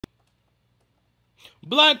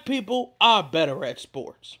Black people are better at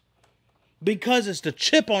sports. Because it's the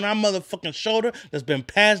chip on our motherfucking shoulder that's been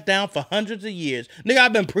passed down for hundreds of years. Nigga,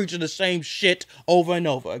 I've been preaching the same shit over and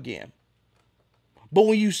over again. But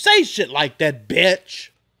when you say shit like that, bitch,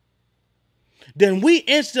 then we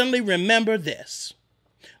instantly remember this.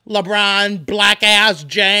 LeBron, black ass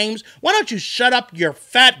James, why don't you shut up your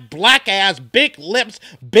fat black ass, big lips,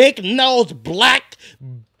 big nose, black,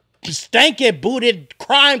 stanky booted,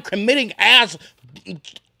 crime committing ass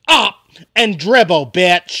up and dribble,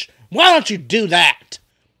 bitch. Why don't you do that?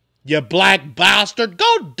 You black bastard.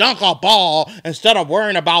 Go dunk a ball instead of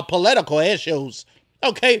worrying about political issues.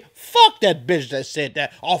 Okay, fuck that bitch that said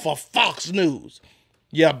that off of Fox News.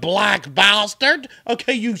 You black bastard.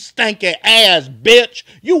 Okay, you stanky ass bitch.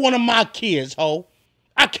 You one of my kids, ho.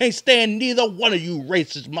 I can't stand neither one of you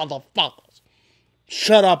racist motherfuckers.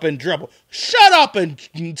 Shut up and dribble. Shut up and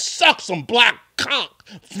suck some black cock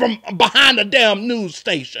from behind the damn news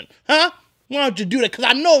station. Huh? Why don't you do that? Because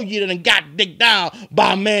I know you done got dicked down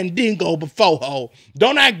by a Mandingo before, ho.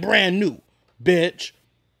 Don't act brand new, bitch.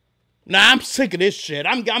 Now, I'm sick of this shit.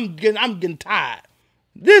 I'm getting tired.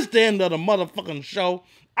 This the end of the motherfucking show.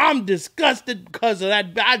 I'm disgusted because of that.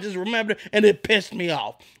 I just remembered it and it pissed me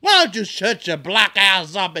off. Why don't you shut your black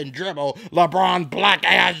ass up and dribble, LeBron black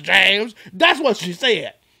ass James? That's what she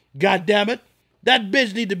said. God damn it. That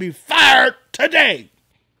bitch need to be fired today.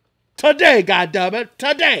 Today, God damn it.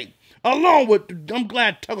 Today. Along with, I'm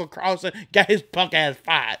glad Tucker Carlson got his punk ass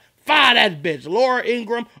fired. Fire that bitch, Laura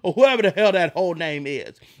Ingraham, or whoever the hell that whole name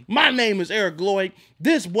is. My name is Eric Lloyd.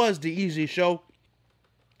 This was The Easy Show.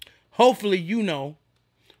 Hopefully you know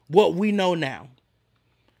what we know now.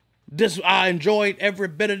 I enjoyed every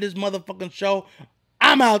bit of this motherfucking show.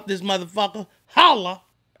 I'm out this motherfucker. Holla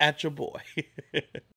at your boy.